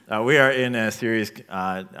We are in a series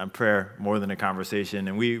on prayer, more than a conversation,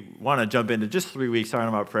 and we want to jump into just 3 weeks talking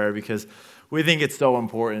about prayer because we think it's so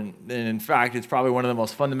important. And in fact, it's probably one of the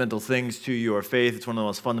most fundamental things to your faith. It's one of the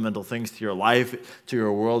most fundamental things to your life, to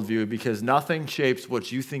your worldview, because nothing shapes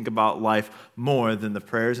what you think about life more than the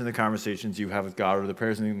prayers and the conversations you have with God or the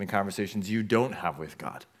prayers and the conversations you don't have with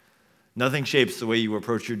God. Nothing shapes the way you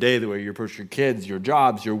approach your day, the way you approach your kids, your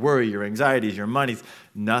jobs, your worry, your anxieties, your monies.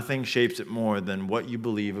 Nothing shapes it more than what you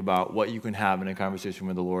believe about what you can have in a conversation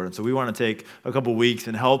with the Lord. And so we want to take a couple weeks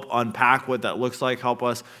and help unpack what that looks like, help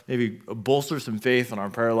us maybe bolster some faith in our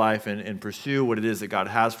prayer life and pursue what it is that God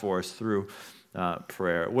has for us through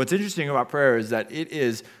prayer. What's interesting about prayer is that it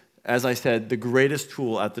is, as I said, the greatest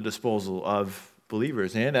tool at the disposal of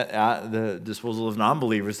believers and at the disposal of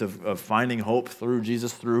non-believers of finding hope through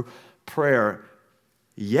Jesus, through prayer.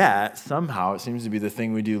 Yet somehow it seems to be the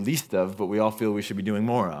thing we do least of, but we all feel we should be doing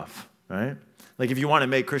more of, right? Like if you want to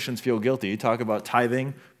make Christians feel guilty, talk about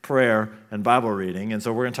tithing, prayer, and Bible reading. And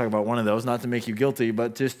so we're going to talk about one of those, not to make you guilty,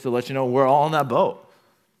 but just to let you know we're all in that boat.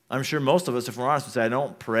 I'm sure most of us, if we're honest, would say, I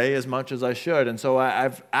don't pray as much as I should. And so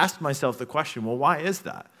I've asked myself the question, well, why is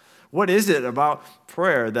that? What is it about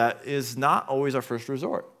prayer that is not always our first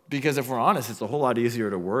resort? Because if we're honest, it's a whole lot easier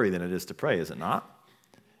to worry than it is to pray, is it not?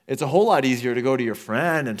 It's a whole lot easier to go to your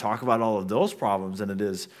friend and talk about all of those problems than it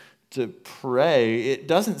is to pray. It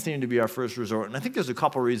doesn't seem to be our first resort. And I think there's a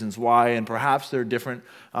couple reasons why, and perhaps they're different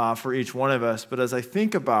for each one of us. But as I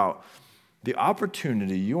think about the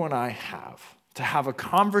opportunity you and I have to have a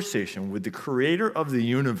conversation with the creator of the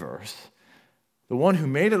universe, the one who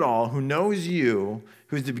made it all, who knows you,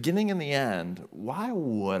 who's the beginning and the end, why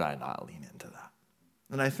would I not lean into that?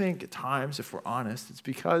 And I think at times, if we're honest, it's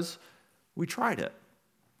because we tried it.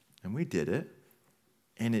 And we did it,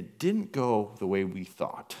 and it didn't go the way we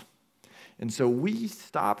thought. And so we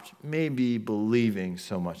stopped maybe believing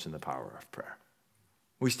so much in the power of prayer.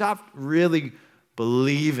 We stopped really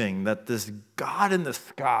believing that this God in the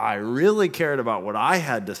sky really cared about what I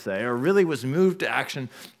had to say or really was moved to action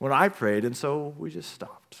when I prayed, and so we just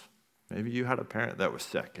stopped. Maybe you had a parent that was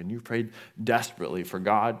sick and you prayed desperately for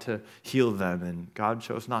God to heal them, and God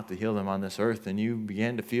chose not to heal them on this earth, and you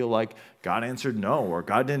began to feel like God answered no, or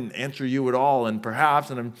God didn't answer you at all. And perhaps,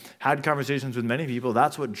 and I've had conversations with many people,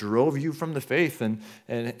 that's what drove you from the faith and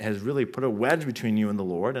has really put a wedge between you and the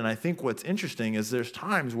Lord. And I think what's interesting is there's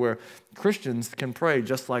times where Christians can pray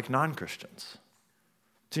just like non-Christians.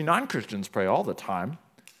 See, non-Christians pray all the time.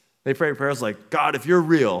 They pray prayers like, God, if you're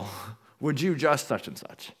real, would you just such and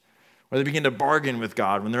such? Or they begin to bargain with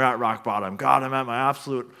God when they're at rock bottom. God, I'm at my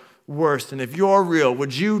absolute worst, and if you're real,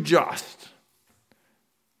 would you just?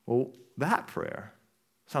 Well, that prayer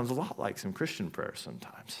sounds a lot like some Christian prayers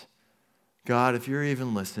sometimes. God, if you're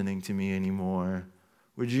even listening to me anymore,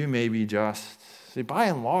 would you maybe just? See, by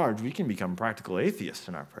and large, we can become practical atheists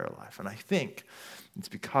in our prayer life, and I think it's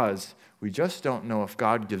because we just don't know if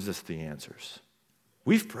God gives us the answers.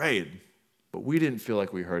 We've prayed, but we didn't feel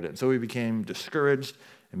like we heard it, and so we became discouraged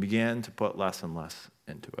and began to put less and less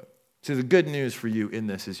into it. So the good news for you in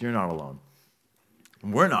this is you're not alone.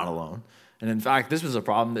 We're not alone. And in fact, this was a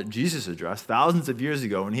problem that Jesus addressed thousands of years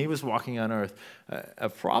ago when he was walking on earth, a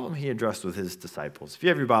problem he addressed with his disciples. If you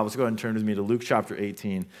have your Bibles, go ahead and turn with me to Luke chapter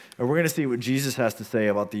 18, and we're going to see what Jesus has to say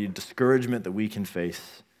about the discouragement that we can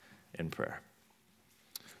face in prayer.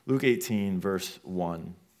 Luke 18, verse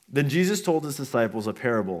 1. Then Jesus told his disciples a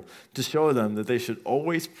parable to show them that they should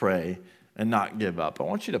always pray and not give up. I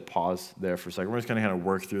want you to pause there for a second. We're just going to kind of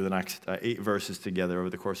work through the next 8 verses together over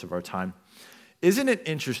the course of our time. Isn't it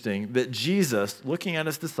interesting that Jesus, looking at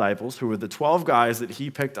his disciples, who were the 12 guys that he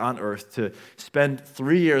picked on earth to spend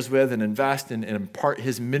 3 years with and invest and impart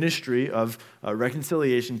his ministry of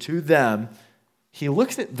reconciliation to them, he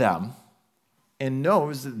looks at them and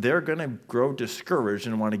knows that they're going to grow discouraged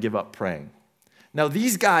and want to give up praying. Now,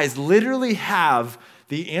 these guys literally have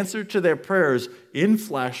the answer to their prayers in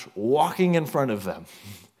flesh walking in front of them.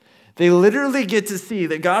 They literally get to see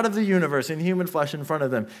the God of the universe in human flesh in front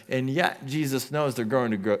of them, and yet Jesus knows they're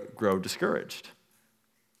going to grow discouraged,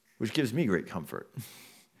 which gives me great comfort.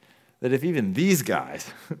 That if even these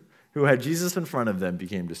guys who had Jesus in front of them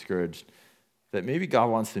became discouraged, that maybe God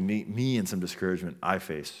wants to meet me in some discouragement I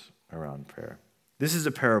face around prayer. This is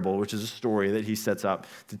a parable, which is a story that he sets up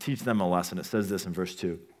to teach them a lesson. It says this in verse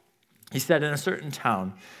 2. He said, in a certain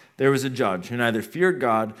town, there was a judge who neither feared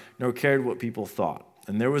God nor cared what people thought.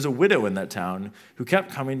 And there was a widow in that town who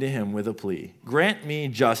kept coming to him with a plea. Grant me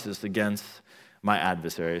justice against my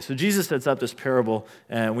adversary. So Jesus sets up this parable,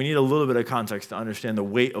 and we need a little bit of context to understand the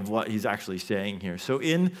weight of what he's actually saying here. So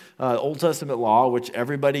in Old Testament law, which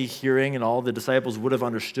everybody hearing and all the disciples would have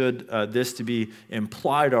understood this to be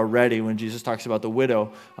implied already when Jesus talks about the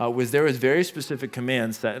widow, there was very specific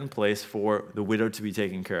commands set in place for the widow to be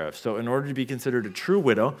taken care of. So in order to be considered a true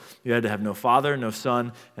widow, you had to have no father, no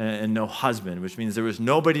son, and no husband, which means there was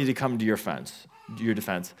nobody to come to your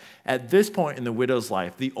defense. At this point in the widow's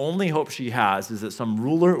life, the only hope she has is that some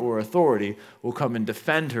ruler or authority will come and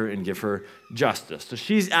defend her and give her justice. So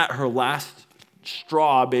she's at her last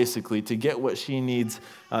straw, basically, to get what she needs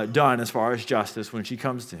done as far as justice when she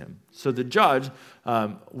comes to him. So the judge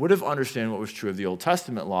would have understood what was true of the Old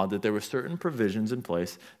Testament law, that there were certain provisions in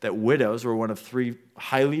place that widows were one of three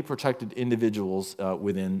highly protected individuals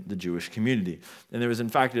within the Jewish community. And there was, in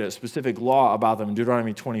fact, a specific law about them in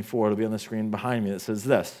Deuteronomy 24. It'll be on the screen behind me. That says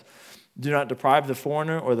this: "Do not deprive the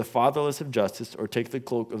foreigner or the fatherless of justice, or take the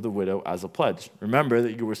cloak of the widow as a pledge. Remember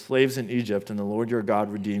that you were slaves in Egypt, and the Lord your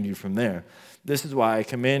God redeemed you from there. This is why I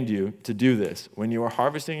command you to do this. When you are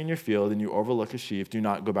harvesting in your field and you overlook a sheaf, do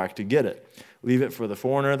not go back to get it. Leave it for the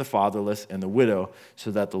foreigner, the fatherless, and the widow,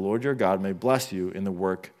 so that the Lord your God may bless you in the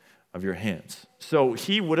work of your hands." So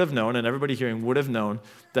he would have known, and everybody hearing would have known,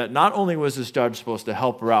 that not only was this judge supposed to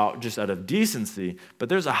help her out just out of decency, but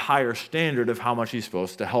there's a higher standard of how much he's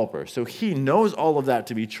supposed to help her. So he knows all of that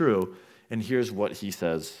to be true, and here's what he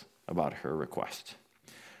says about her request.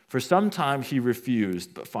 "For some time he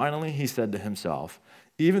refused, but finally he said to himself,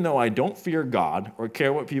 'Even though I don't fear God or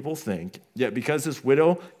care what people think, yet because this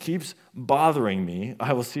widow keeps bothering me,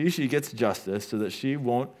 I will see she gets justice so that she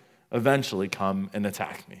won't eventually come and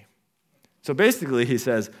attack me.'" So basically he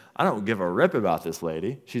says, I don't give a rip about this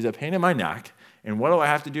lady. She's a pain in my neck. And what do I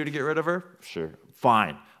have to do to get rid of her? Sure,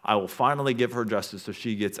 fine. I will finally give her justice so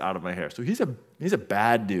she gets out of my hair. So he's a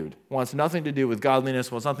bad dude. Wants nothing to do with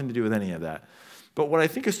godliness, wants nothing to do with any of that. But what I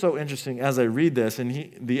think is so interesting as I read this,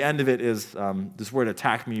 and the end of it is this word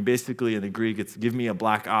attack me. Basically in the Greek, it's give me a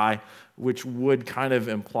black eye, which would kind of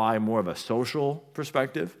imply more of a social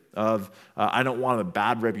perspective of I don't want a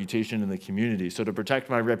bad reputation in the community. So to protect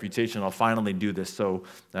my reputation, I'll finally do this so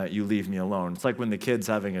you leave me alone. It's like when the kid's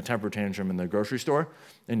having a temper tantrum in the grocery store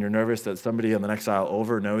and you're nervous that somebody on the next aisle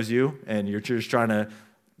over knows you and you're just trying to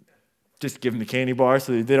just give them the candy bar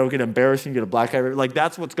so that they don't get embarrassed and get a black eye. Like,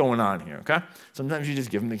 that's what's going on here, okay? Sometimes you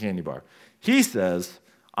just give them the candy bar. He says,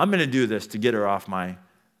 I'm going to do this to get her off my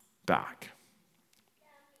back.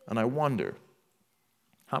 And I wonder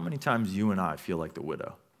how many times you and I feel like the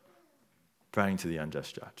widow praying to the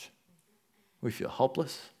unjust judge. We feel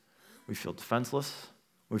helpless. We feel defenseless.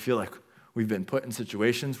 We feel like we've been put in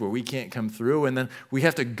situations where we can't come through, and then we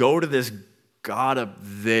have to go to this God up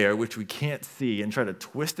there, which we can't see, and try to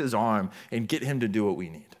twist his arm and get him to do what we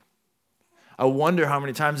need. I wonder how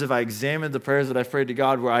many times have I examined the prayers that I've prayed to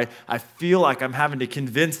God where I feel like I'm having to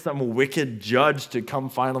convince some wicked judge to come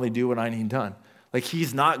finally do what I need done. Like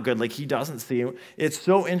he's not good, like he doesn't see it. It's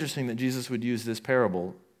so interesting that Jesus would use this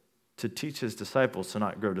parable to teach his disciples to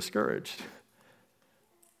not grow discouraged.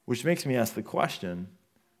 Which makes me ask the question,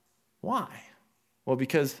 why? Well,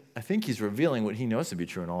 because I think he's revealing what he knows to be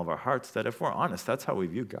true in all of our hearts, that if we're honest, that's how we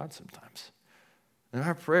view God sometimes. In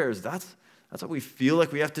our prayers, that's what we feel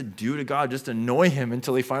like we have to do to God, just annoy him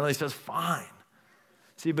until he finally says, fine.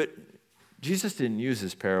 See, but Jesus didn't use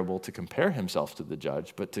this parable to compare himself to the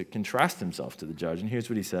judge, but to contrast himself to the judge. And here's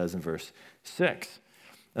what he says in verse 6.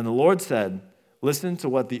 And the Lord said, listen to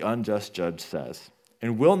what the unjust judge says.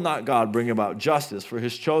 And will not God bring about justice for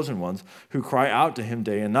his chosen ones who cry out to him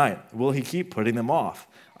day and night? Will he keep putting them off?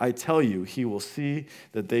 I tell you, he will see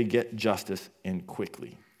that they get justice and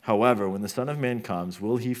quickly. However, when the Son of Man comes,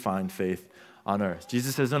 will he find faith on earth?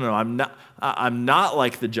 Jesus says, no, I'm not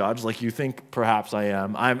like the judge, like you think perhaps I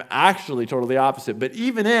am. I'm actually totally opposite. But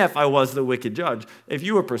even if I was the wicked judge, if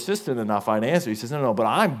you were persistent enough, I'd answer. He says, no, but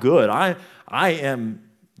I'm good. I am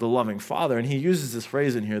the loving Father. And he uses this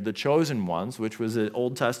phrase in here, the chosen ones, which was an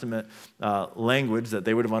Old Testament language that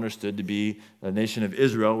they would have understood to be the nation of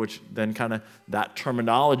Israel, which then kind of that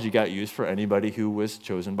terminology got used for anybody who was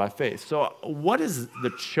chosen by faith. So what does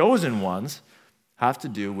the chosen ones have to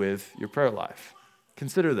do with your prayer life?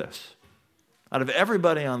 Consider this. Out of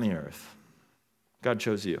everybody on the earth, God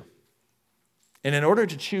chose you. And in order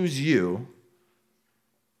to choose you,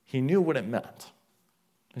 he knew what it meant.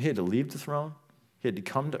 He had to leave the throne. He had to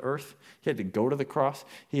come to earth. He had to go to the cross.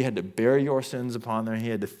 He had to bear your sins upon there. He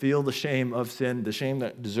had to feel the shame of sin. The shame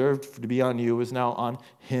that deserved to be on you was now on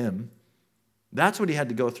him. That's what he had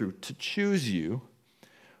to go through to choose you.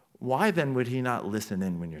 Why then would he not listen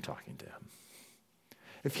in when you're talking to him?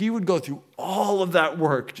 If he would go through all of that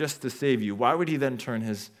work just to save you, why would he then turn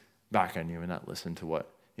his back on you and not listen to what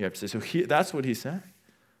you have to say? So that's what he's saying.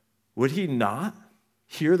 Would he not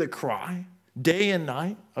hear the cry day and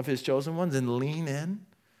night of his chosen ones and lean in?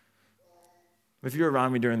 If you're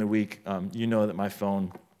around me during the week, you know that my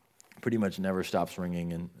phone pretty much never stops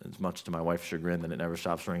ringing, and it's much to my wife's chagrin that it never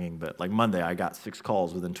stops ringing. But like Monday, I got 6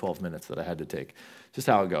 calls within 12 minutes that I had to take. Just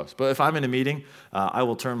how it goes. But if I'm in a meeting, I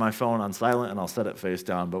will turn my phone on silent and I'll set it face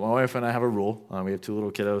down. But my wife and I have a rule. We have 2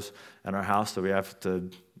 little kiddos in our house, so we have to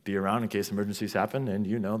be around in case emergencies happen, and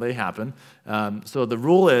you know they happen. So the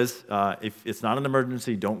rule is, if it's not an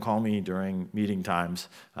emergency, don't call me during meeting times.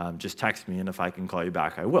 Just text me, and if I can call you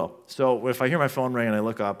back, I will. So if I hear my phone ring and I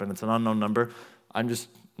look up and it's an unknown number, I'm just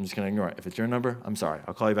going to ignore it. If it's your number, I'm sorry.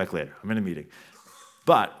 I'll call you back later. I'm in a meeting.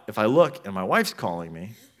 But if I look and my wife's calling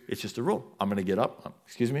me, it's just a rule. I'm going to get up.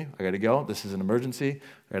 Excuse me, I got to go. This is an emergency.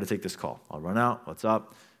 I got to take this call. I'll run out. What's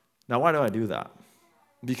up? Now, why do I do that?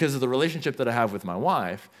 Because of the relationship that I have with my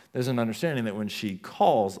wife, there's an understanding that when she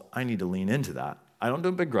calls, I need to lean into that. I don't do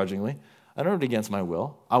it begrudgingly. I don't do it against my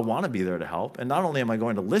will. I want to be there to help. And not only am I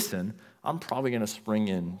going to listen, I'm probably going to spring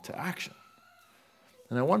into action.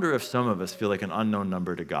 And I wonder if some of us feel like an unknown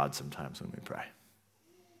number to God sometimes when we pray.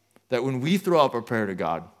 That when we throw up a prayer to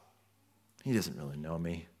God, he doesn't really know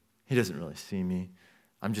me. He doesn't really see me.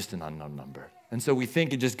 I'm just an unknown number. And so we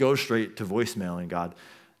think it just goes straight to voicemail and God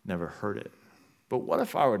never heard it. But what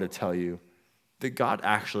if I were to tell you that God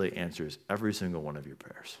actually answers every single one of your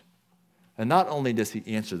prayers? And not only does he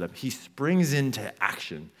answer them, he springs into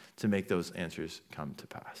action to make those answers come to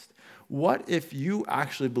pass. What if you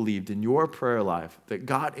actually believed in your prayer life that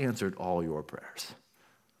God answered all your prayers?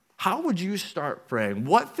 How would you start praying?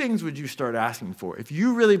 What things would you start asking for if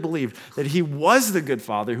you really believed that he was the good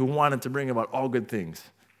father who wanted to bring about all good things?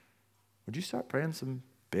 Would you start praying some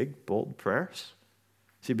big, bold prayers?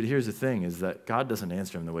 See, but here's the thing, is that God doesn't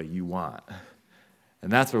answer them the way you want.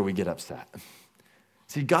 And that's where we get upset.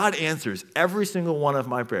 See, God answers every single one of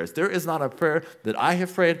my prayers. There is not a prayer that I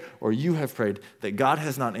have prayed or you have prayed that God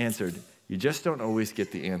has not answered. You just don't always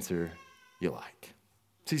get the answer you like.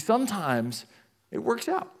 See, sometimes it works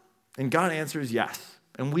out, and God answers yes.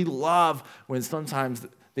 And we love when sometimes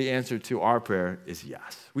the answer to our prayer is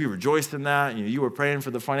yes. We rejoice in that. You were praying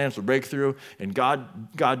for the financial breakthrough, and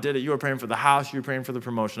God did it. You were praying for the house. You were praying for the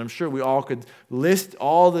promotion. I'm sure we all could list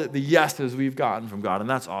all the yeses we've gotten from God, and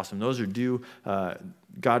that's awesome. Those are due.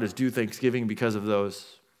 God is due thanksgiving because of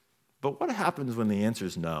those. But what happens when the answer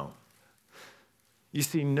is no? You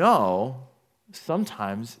see, no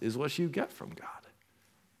sometimes is what you get from God.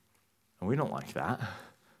 And we don't like that.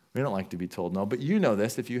 We don't like to be told no. But you know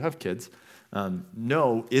this if you have kids.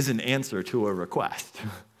 No is an answer to a request.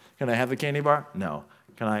 Can I have the candy bar? No.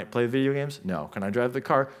 Can I play video games? No. Can I drive the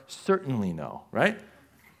car? Certainly no, right?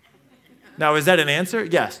 Now, is that an answer?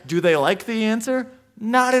 Yes. Do they like the answer?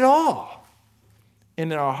 Not at all.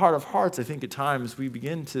 And in our heart of hearts, I think at times we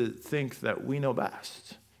begin to think that we know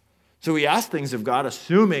best. So we ask things of God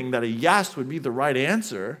assuming that a yes would be the right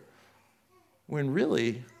answer, when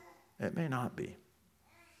really it may not be.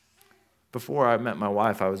 Before I met my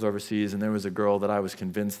wife, I was overseas, and there was a girl that I was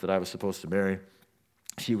convinced that I was supposed to marry.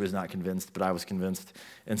 She was not convinced, but I was convinced.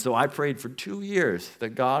 And so I prayed for 2 years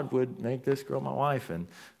that God would make this girl my wife. And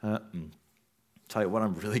tell you what,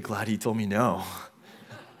 I'm really glad he told me no.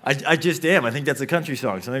 I just am. I think that's a country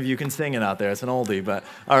song. Some of you can sing it out there. It's an oldie, but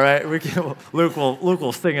all right. Luke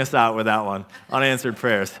will sing us out with that one, unanswered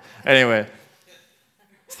prayers. Anyway,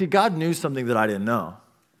 see, God knew something that I didn't know.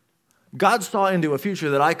 God saw into a future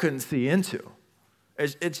that I couldn't see into.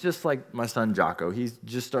 It's just like my son Jocko. He's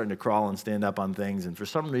just starting to crawl and stand up on things, and for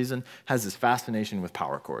some reason has this fascination with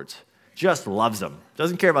power cords. Just loves them.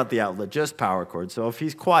 Doesn't care about the outlet, just power cords. So if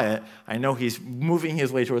he's quiet, I know he's moving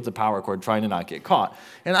his way towards the power cord, trying to not get caught.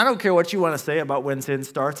 And I don't care what you want to say about when sin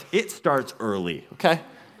starts. It starts early, okay?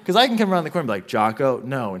 Because I can come around the corner and be like, Jocko,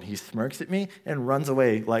 no. And he smirks at me and runs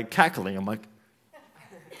away, like cackling. I'm like,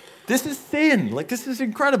 this is sin. Like, this is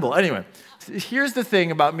incredible. Anyway, here's the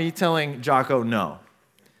thing about me telling Jocko no.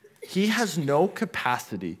 He has no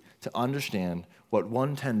capacity to understand what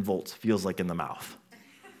 110 volts feels like in the mouth.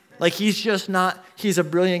 Like, he's a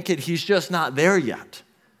brilliant kid. He's just not there yet.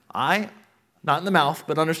 Not in the mouth,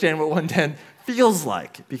 but understand what 110 feels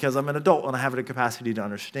like, because I'm an adult and I have the capacity to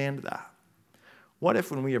understand that. What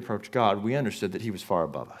if when we approach God, we understood that he was far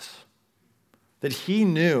above us? That he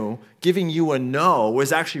knew giving you a no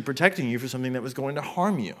was actually protecting you for something that was going to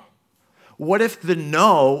harm you? What if the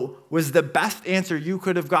no was the best answer you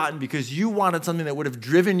could have gotten because you wanted something that would have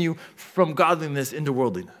driven you from godliness into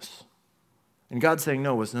worldliness? And God saying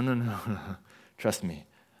no was, no. Trust me,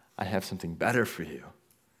 I have something better for you.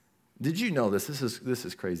 Did you know this? This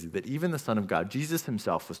is crazy, that even the Son of God, Jesus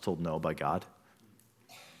himself, was told no by God?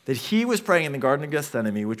 That he was praying in the Garden of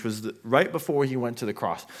Gethsemane, which was right before he went to the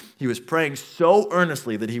cross. He was praying so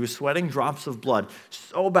earnestly that he was sweating drops of blood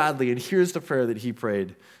so badly. And here's the prayer that he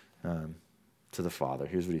prayed to the Father.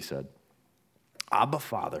 Here's what he said. Abba,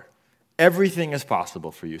 Father, everything is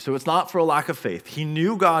possible for you. So it's not for a lack of faith. He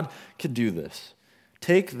knew God could do this.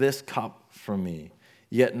 Take this cup from me,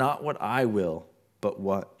 yet not what I will, but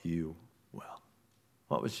what you will.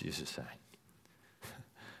 What was Jesus saying?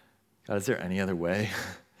 God, is there any other way?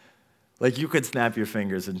 Like you could snap your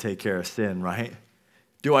fingers and take care of sin, right?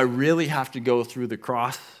 Do I really have to go through the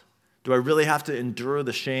cross? Do I really have to endure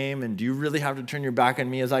the shame? And do you really have to turn your back on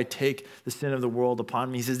me as I take the sin of the world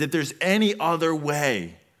upon me? He says, if there's any other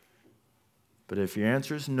way. But if your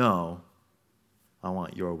answer is no, I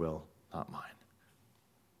want your will, not mine.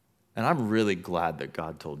 And I'm really glad that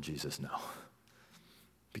God told Jesus no.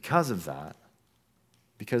 Because of that,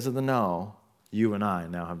 because of the no, you and I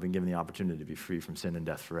now have been given the opportunity to be free from sin and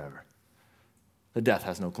death forever. The death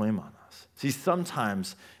has no claim on us. See,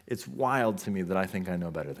 sometimes it's wild to me that I think I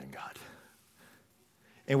know better than God.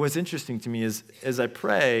 And what's interesting to me is, as I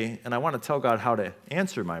pray and I want to tell God how to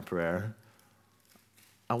answer my prayer,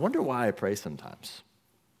 I wonder why I pray sometimes.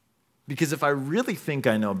 Because if I really think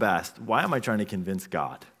I know best, why am I trying to convince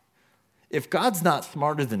God? If God's not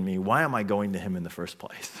smarter than me, why am I going to him in the first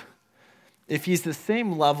place? If he's the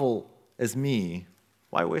same level as me,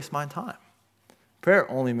 why waste my time? Prayer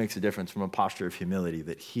only makes a difference from a posture of humility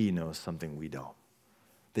that he knows something we don't,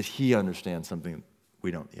 that he understands something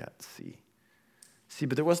we don't yet see. See,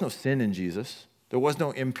 but there was no sin in Jesus. There was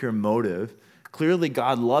no impure motive. Clearly,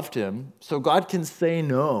 God loved him, so God can say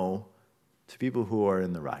no to people who are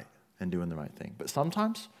in the right and doing the right thing. But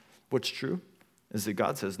sometimes what's true is that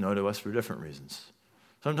God says no to us for different reasons.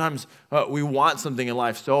 Sometimes we want something in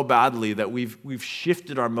life so badly that we've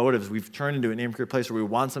shifted our motives. We've turned into an impure place where we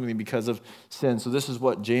want something because of sin. So this is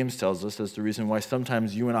what James tells us as the reason why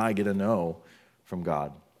sometimes you and I get a no from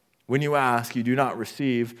God. When you ask, you do not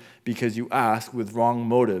receive because you ask with wrong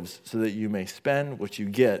motives so that you may spend what you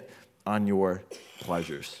get on your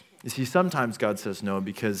pleasures. You see, sometimes God says no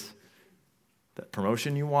because that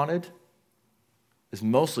promotion you wanted is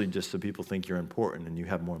mostly just so people think you're important and you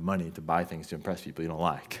have more money to buy things to impress people you don't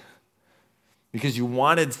like. Because you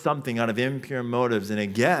wanted something out of impure motives. And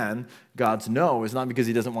again, God's no is not because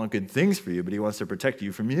he doesn't want good things for you, but he wants to protect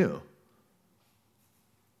you from you.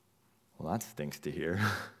 Well, that stinks to hear.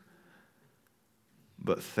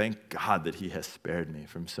 But thank God that he has spared me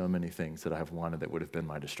from so many things that I have wanted that would have been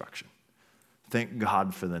my destruction. Thank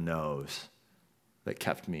God for the no's that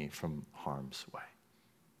kept me from harm's way.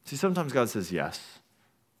 See, sometimes God says yes,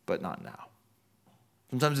 but not now.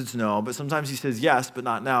 Sometimes it's no, but sometimes he says yes, but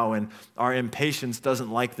not now. And our impatience doesn't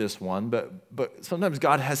like this one, but sometimes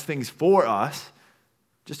God has things for us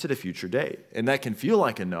just at a future date. And that can feel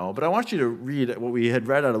like a no, but I want you to read what we had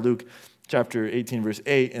read out of Luke chapter 18, verse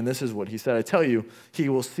 8, and this is what he said. I tell you, he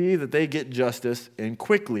will see that they get justice and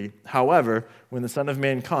quickly. However, when the Son of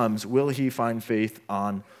Man comes, will he find faith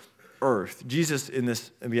on earth? Jesus, at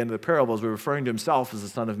the end of the parables, we're referring to himself as the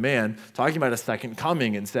Son of Man, talking about a second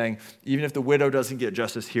coming and saying, even if the widow doesn't get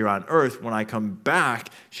justice here on earth, when I come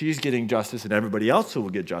back, she's getting justice and everybody else will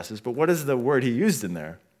get justice. But what is the word he used in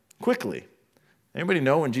there? Quickly. Anybody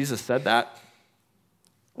know when Jesus said that?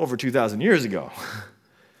 Over 2,000 years ago.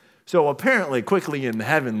 So apparently, quickly in the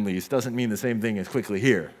heavenlies doesn't mean the same thing as quickly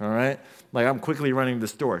here, all right? Like I'm quickly running to the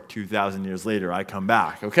store. 2,000 years later, I come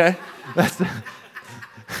back, okay?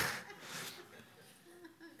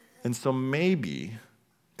 And so maybe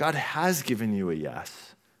God has given you a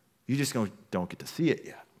yes. You just don't get to see it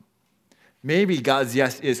yet. Maybe God's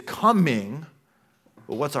yes is coming,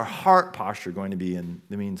 but what's our heart posture going to be in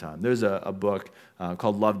the meantime? There's a book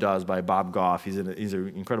called Love Does by Bob Goff. He's an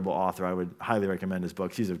incredible author. I would highly recommend his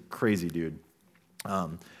books. He's a crazy dude.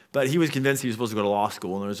 But he was convinced he was supposed to go to law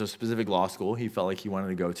school, and there was a specific law school he felt like he wanted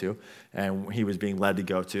to go to, and he was being led to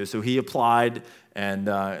go to. So he applied, and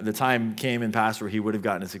the time came and passed where he would have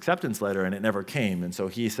gotten his acceptance letter, and it never came. And so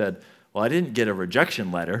he said, well, I didn't get a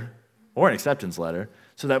rejection letter or an acceptance letter,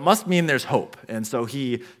 so that must mean there's hope. And so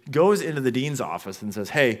he goes into the dean's office and says,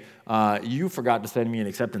 hey, you forgot to send me an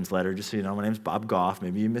acceptance letter, just so you know, my name's Bob Goff.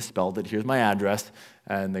 Maybe you misspelled it. Here's my address.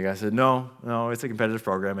 And the guy said, no, it's a competitive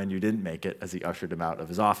program, and you didn't make it, as he ushered him out of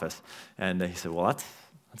his office. And he said, well, that's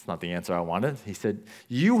not the answer I wanted. He said,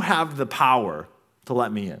 you have the power to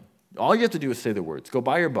let me in. All you have to do is say the words. Go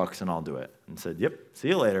buy your books, and I'll do it. And said, yep, see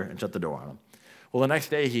you later, and shut the door on him. Well, the next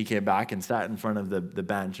day he came back and sat in front of the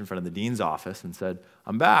bench in front of the dean's office and said,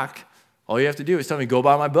 I'm back. All you have to do is tell me, go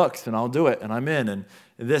buy my books, and I'll do it, and I'm in. And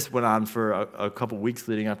this went on for a couple weeks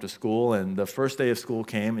leading up to school, and the first day of school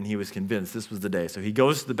came, and he was convinced this was the day. So he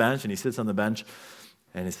goes to the bench, and he sits on the bench,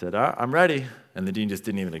 and he said, I'm ready. And the dean just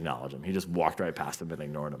didn't even acknowledge him. He just walked right past him and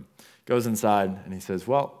ignored him. Goes inside, and he says,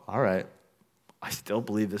 well, all right, I still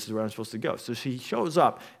believe this is where I'm supposed to go. So she shows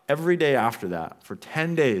up every day after that for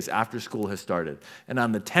 10 days after school has started. And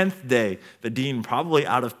on the 10th day, the dean, probably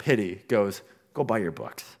out of pity, goes, go buy your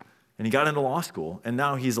books. And he got into law school, and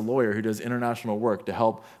now he's a lawyer who does international work to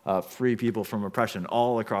help free people from oppression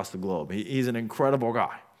all across the globe. He's an incredible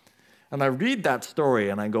guy. And I read that story,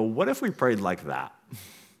 and I go, what if we prayed like that?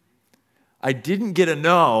 I didn't get a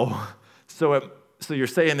no, so you're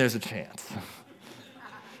saying there's a chance.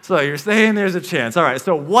 So you're saying there's a chance. All right,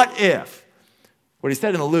 so what if what he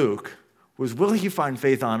said in Luke was, will he find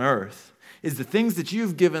faith on earth, is the things that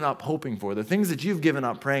you've given up hoping for, the things that you've given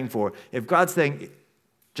up praying for, if God's saying,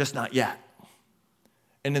 just not yet.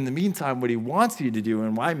 And in the meantime, what he wants you to do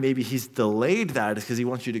and why maybe he's delayed that is because he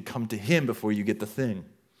wants you to come to him before you get the thing.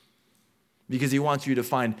 Because he wants you to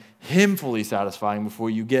find him fully satisfying before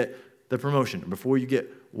you get the promotion, before you get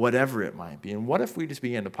whatever it might be. And what if we just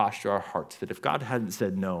began to posture our hearts that if God hadn't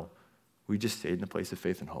said no, we just stayed in a place of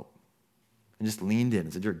faith and hope and just leaned in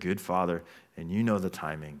and said, you're a good father and you know the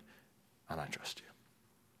timing and I trust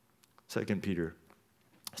you. 2 Peter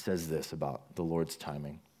says this about the Lord's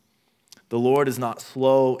timing. The Lord is not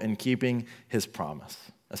slow in keeping his promise,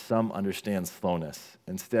 as some understand slowness.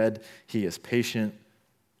 Instead, he is patient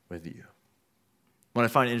with you. What I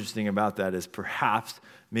find interesting about that is perhaps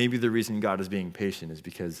maybe the reason God is being patient is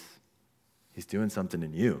because he's doing something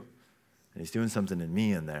in you, and he's doing something in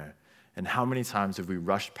me in there. And how many times have we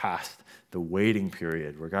rushed past the waiting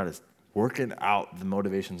period where God is working out the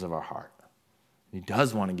motivations of our heart? He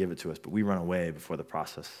does want to give it to us, but we run away before the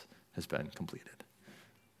process has been completed.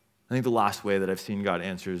 I think the last way that I've seen God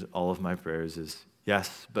answers all of my prayers is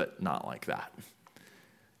yes, but not like that.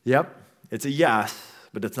 Yep, it's a yes,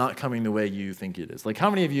 but it's not coming the way you think it is. Like how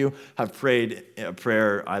many of you have prayed a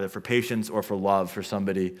prayer either for patience or for love for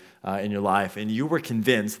somebody in your life, and you were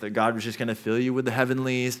convinced that God was just going to fill you with the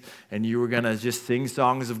heavenlies, and you were going to just sing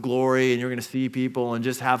songs of glory, and you were going to see people and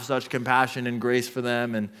just have such compassion and grace for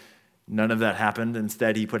them, and none of that happened.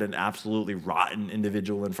 Instead, he put an absolutely rotten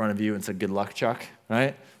individual in front of you and said, good luck, Chuck,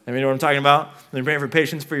 right? I mean, you know what I'm talking about? You're praying for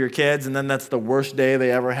patience for your kids, and then that's the worst day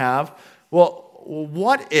they ever have. Well,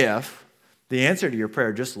 what if the answer to your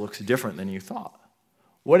prayer just looks different than you thought?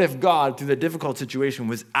 What if God, through the difficult situation,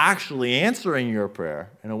 was actually answering your prayer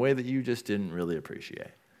in a way that you just didn't really appreciate?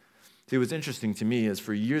 See, what's interesting to me is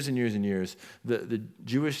for years and years and years, the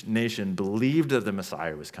Jewish nation believed that the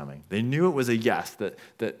Messiah was coming. They knew it was a yes,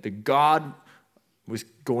 that God was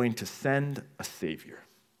going to send a Savior.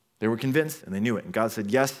 They were convinced, and they knew it. And God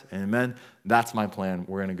said, yes, and amen, that's my plan.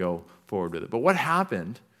 We're going to go forward with it. But what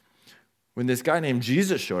happened when this guy named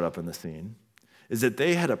Jesus showed up in the scene is that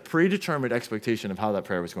they had a predetermined expectation of how that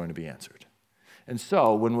prayer was going to be answered. And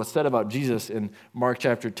so when what's said about Jesus in Mark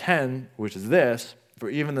chapter 10, which is this, for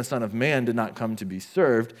even the Son of Man did not come to be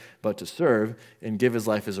served, but to serve and give his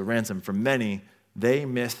life as a ransom for many, they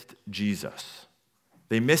missed Jesus.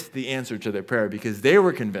 They missed the answer to their prayer because they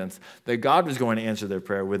were convinced that God was going to answer their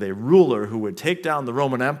prayer with a ruler who would take down the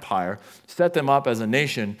Roman Empire, set them up as a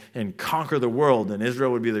nation, and conquer the world, and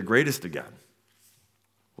Israel would be the greatest again.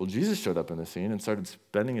 Well, Jesus showed up in the scene and started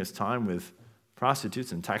spending his time with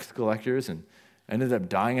prostitutes and tax collectors and ended up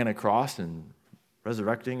dying on a cross and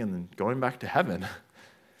resurrecting and then going back to heaven.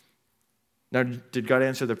 Now, did God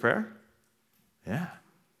answer the prayer? Yeah,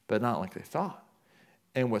 but not like they thought.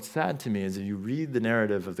 And what's sad to me is if you read the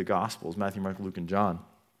narrative of the Gospels, Matthew, Mark, Luke, and John,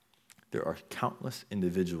 there are countless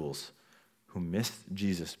individuals who missed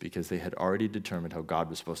Jesus because they had already determined how God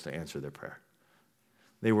was supposed to answer their prayer.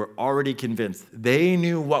 They were already convinced. They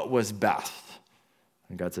knew what was best.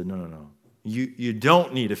 And God said, no. You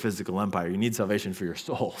don't need a physical empire. You need salvation for your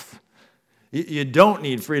souls. You don't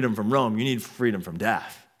need freedom from Rome. You need freedom from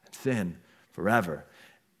death and sin forever.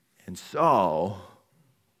 And so,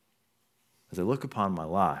 as I look upon my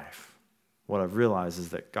life, what I've realized is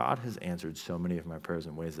that God has answered so many of my prayers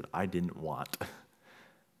in ways that I didn't want,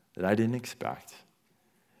 that I didn't expect.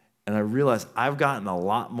 And I realized I've gotten a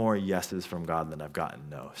lot more yeses from God than I've gotten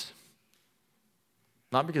nos.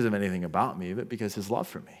 Not because of anything about me, but because his love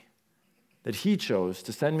for me. That he chose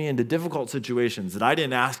to send me into difficult situations that I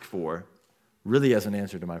didn't ask for, really as an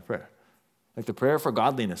answer to my prayer. Like the prayer for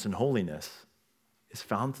godliness and holiness is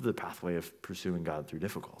found through the pathway of pursuing God through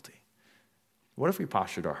difficulty. What if we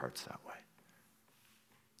postured our hearts that way?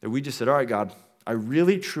 That we just said, all right, God, I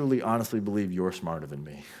really, truly, honestly believe you're smarter than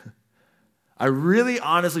me. I really,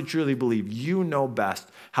 honestly, truly believe you know best.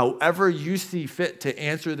 However you see fit to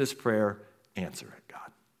answer this prayer, answer it,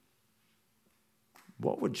 God.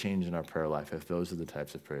 What would change in our prayer life if those are the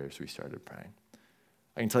types of prayers we started praying?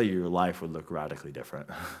 I can tell you your life would look radically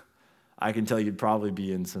different. I can tell you'd probably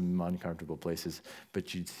be in some uncomfortable places,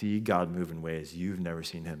 but you'd see God move in ways you've never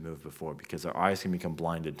seen him move before because our eyes can become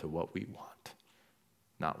blinded to what we want,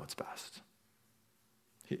 not what's best.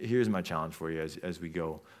 Here's my challenge for you as we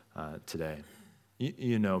go today.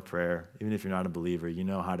 You know prayer. Even if you're not a believer, you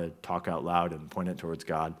know how to talk out loud and point it towards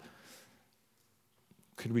God.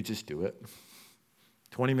 Could we just do it?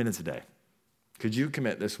 20 minutes a day. Could you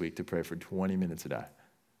commit this week to pray for 20 minutes a day?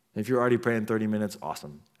 If you're already praying 30 minutes,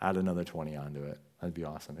 awesome. Add another 20 onto it. That'd be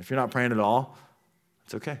awesome. If you're not praying at all,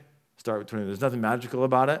 it's okay. Start with 20. There's nothing magical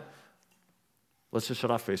about it. Let's just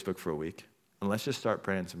shut off Facebook for a week, and let's just start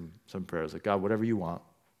praying some prayers like, God, whatever you want,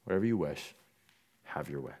 whatever you wish, have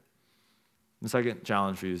your way. The second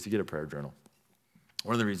challenge for you is to get a prayer journal.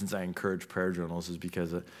 One of the reasons I encourage prayer journals is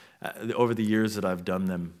because over the years that I've done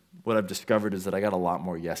them, what I've discovered is that I got a lot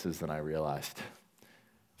more yeses than I realized.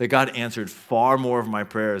 That God answered far more of my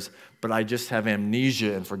prayers, but I just have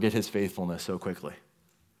amnesia and forget his faithfulness so quickly.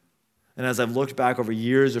 And as I've looked back over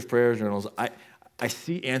years of prayer journals, I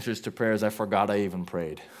see answers to prayers I forgot I even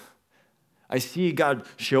prayed. I see God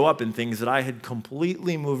show up in things that I had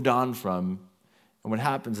completely moved on from. And what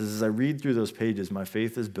happens is as I read through those pages, my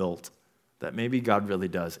faith is built that maybe God really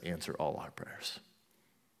does answer all our prayers.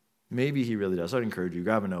 Maybe he really does. I'd encourage you,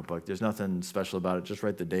 grab a notebook. There's nothing special about it. Just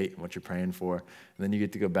write the date and what you're praying for. And then you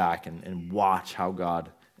get to go back and watch how God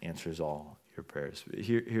answers all your prayers.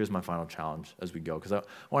 Here's my final challenge as we go, because I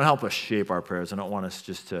want to help us shape our prayers. I don't want us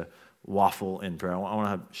just to waffle in prayer. I want to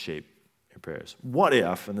help shape your prayers. What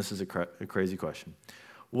if, and this is a crazy question,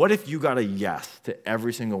 what if you got a yes to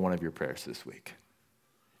every single one of your prayers this week?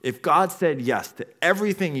 If God said yes to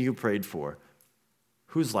everything you prayed for,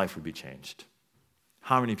 whose life would be changed?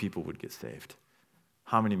 How many people would get saved?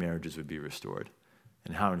 How many marriages would be restored?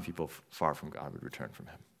 And how many people far from God would return from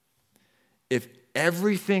him? If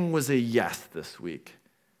everything was a yes this week,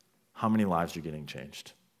 how many lives are getting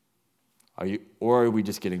changed? Or are we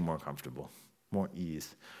just getting more comfortable, more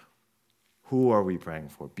ease? Who are we praying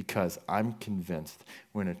for? Because I'm convinced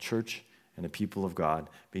when a church and the people of God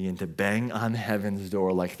begin to bang on heaven's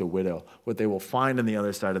door like the widow, what they will find on the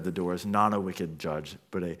other side of the door is not a wicked judge,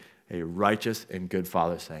 but a righteous and good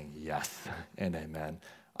Father saying, yes and amen,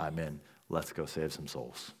 I'm in. Let's go save some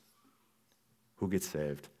souls. Who gets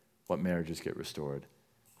saved? What marriages get restored?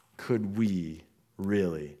 Could we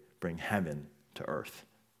really bring heaven to earth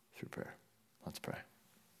through prayer? Let's pray.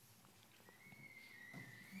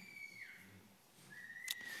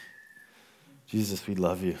 Jesus, we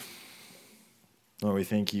love you. Lord, we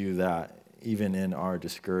thank you that even in our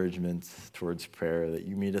discouragements towards prayer, that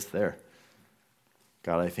you meet us there.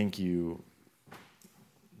 God, I thank you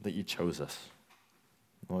that you chose us.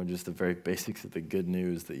 Lord, just the very basics of the good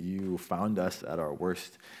news that you found us at our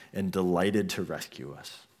worst and delighted to rescue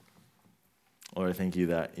us. Lord, I thank you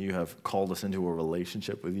that you have called us into a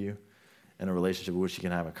relationship with you, and a relationship in which you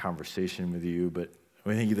can have a conversation with you, but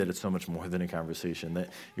we thank you that it's so much more than a conversation, that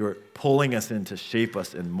you're pulling us in to shape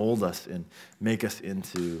us and mold us and make us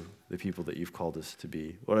into the people that you've called us to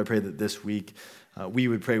be. Lord, I pray that this week we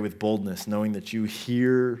would pray with boldness, knowing that you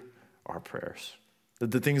hear our prayers. That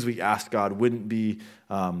the things we ask God wouldn't be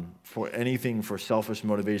for anything for selfish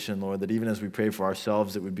motivation, Lord, that even as we pray for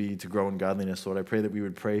ourselves, it would be to grow in godliness, Lord. I pray that we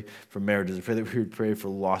would pray for marriages. I pray that we would pray for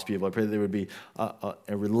lost people. I pray that there would be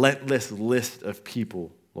a relentless list of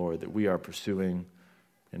people, Lord, that we are pursuing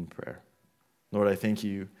in prayer. Lord, I thank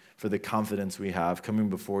you for the confidence we have coming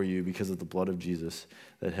before you because of the blood of Jesus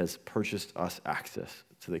that has purchased us access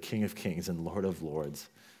to the King of Kings and Lord of Lords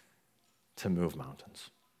to move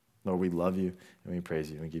mountains. Lord, we love you and we praise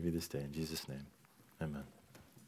you and we give you this day in Jesus' name. Amen.